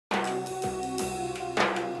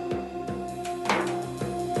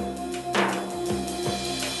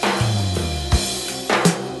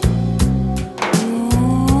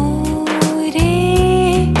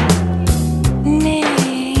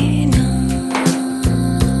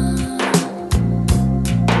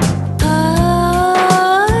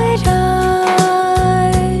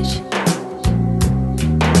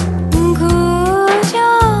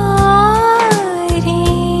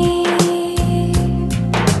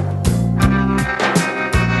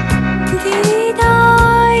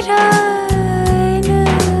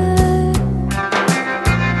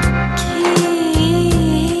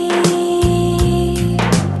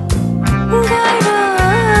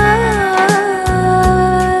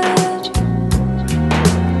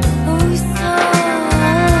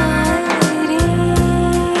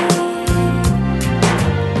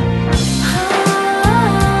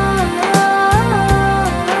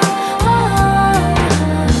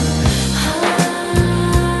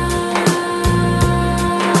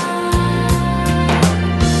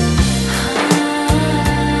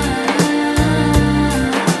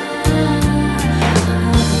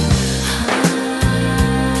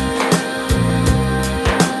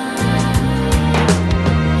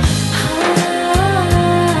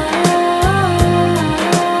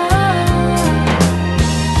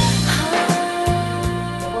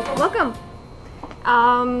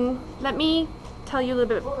tell you a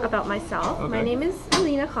little bit about myself. Okay. My name is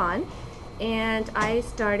Aleena Khan, and I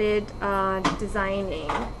started designing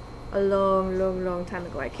a long time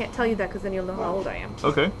ago. I can't tell you that because then you'll know how old I am.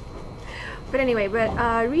 Okay. But anyway,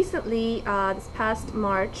 recently, this past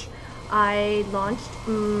March, I launched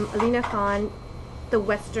Aleena Khan, the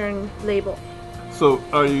Western label. So,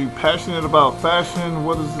 are you passionate about fashion?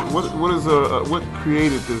 What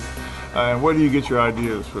created this, and where do you get your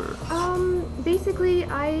ideas for? Basically,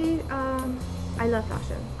 I love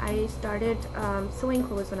fashion. I started sewing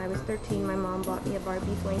clothes when I was 13. My mom bought me a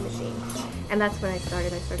Barbie sewing machine, and that's when I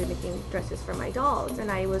started. I started making dresses for my dolls,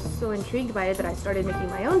 and I was so intrigued by it that I started making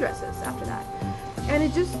my own dresses after that. And I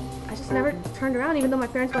just never turned around. Even though my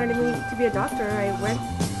parents wanted me to be a doctor,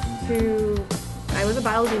 I was a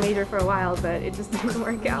biology major for a while, but it just didn't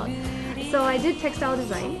work out. So I did textile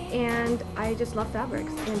design, and I just love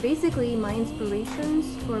fabrics. And basically, my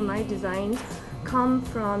inspirations for my designs come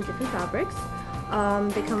from different fabrics.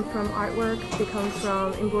 They come from artwork, they come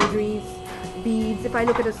from embroideries, beads. If I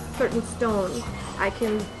look at a certain stone, I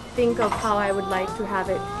can think of how I would like to have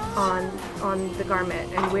it on the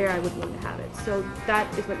garment and where I would want to have it. So that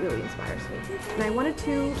is what really inspires me. And I wanted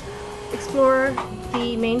to explore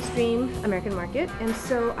the mainstream American market, and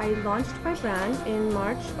so I launched my brand in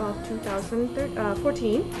March of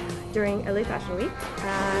 2014 during LA Fashion Week,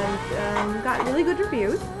 and got really good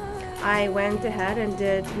reviews. I went ahead and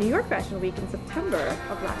did New York Fashion Week in September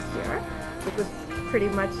of last year, which was pretty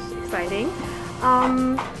much exciting,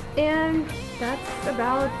 and that's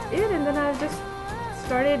about it. And then I just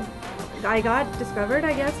started, I got discovered,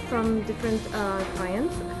 I guess, from different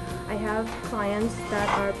clients. I have clients that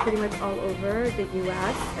are pretty much all over the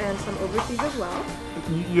U.S. and some overseas as well.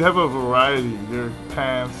 You have a variety. Your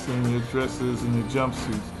pants and your dresses and your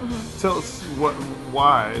jumpsuits. Tell us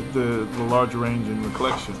why the large range in the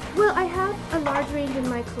collection. Well, I have a large range in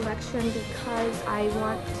my collection because I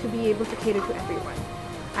want to be able to cater to everyone.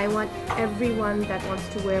 I want everyone that wants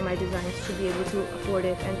to wear my designs to be able to afford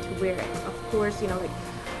it and to wear it. Of course,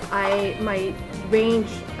 my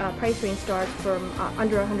price range starts from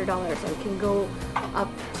under $100 and can go up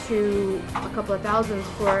to a couple of thousands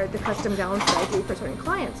for the custom gowns that I do for certain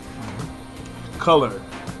clients. Color,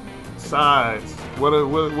 size,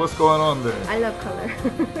 what's going on there? I love color.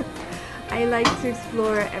 I like to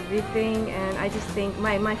explore everything, and I just think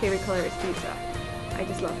my favorite color is fuchsia. I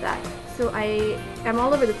just love that. So I am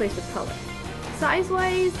all over the place with color.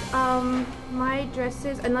 Size-wise, my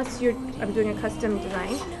dresses, unless I'm doing a custom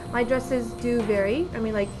design, my dresses do vary. I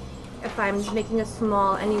mean, like, if I'm making a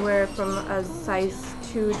small, anywhere from a size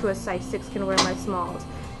 2 to a size 6 can wear my smalls.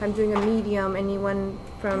 If I'm doing a medium, anyone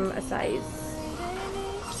from a size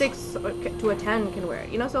 6 to a 10 can wear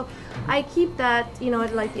it, So I keep that,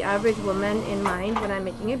 like the average woman in mind when I'm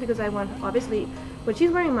making it, because I want, obviously, when she's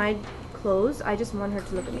wearing my clothes, I just want her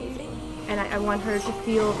to look amazing. And I want her to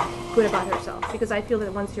feel good about herself, because I feel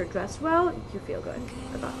that once you're dressed well, you feel good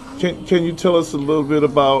about it. Can you tell us a little bit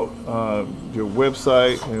about your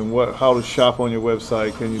website and how to shop on your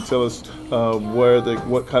website? Can you tell us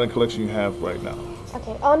what kind of collection you have right now?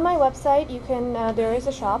 Okay, on my website, you can there is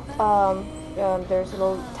a shop. There's a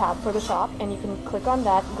little tab for the shop, and you can click on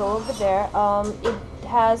that. Go over there. It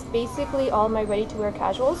has basically all my ready-to-wear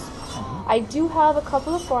casuals. I do have a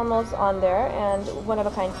couple of formals on there and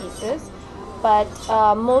one-of-a-kind pieces, but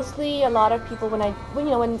mostly a lot of people,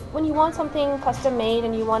 when you want something custom made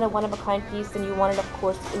and you want a one-of-a-kind piece, then you want it, of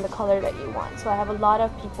course, in the color that you want. So I have a lot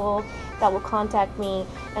of people that will contact me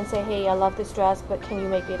and say, hey, I love this dress, but can you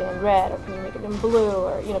make it in red, or can you make it in blue,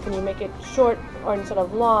 or can you make it short or instead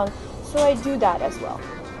of long? So I do that as well.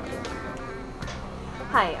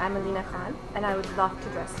 Hi, I'm Aleena Khan, and I would love to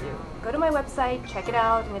dress you. Go to my website, check it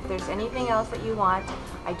out, and if there's anything else that you want,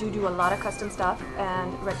 I do a lot of custom stuff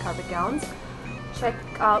and red carpet gowns. Check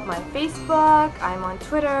out my Facebook, I'm on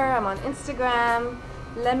Twitter, I'm on Instagram.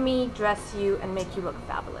 Let me dress you and make you look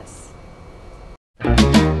fabulous.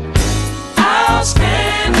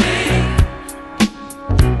 Outstanding.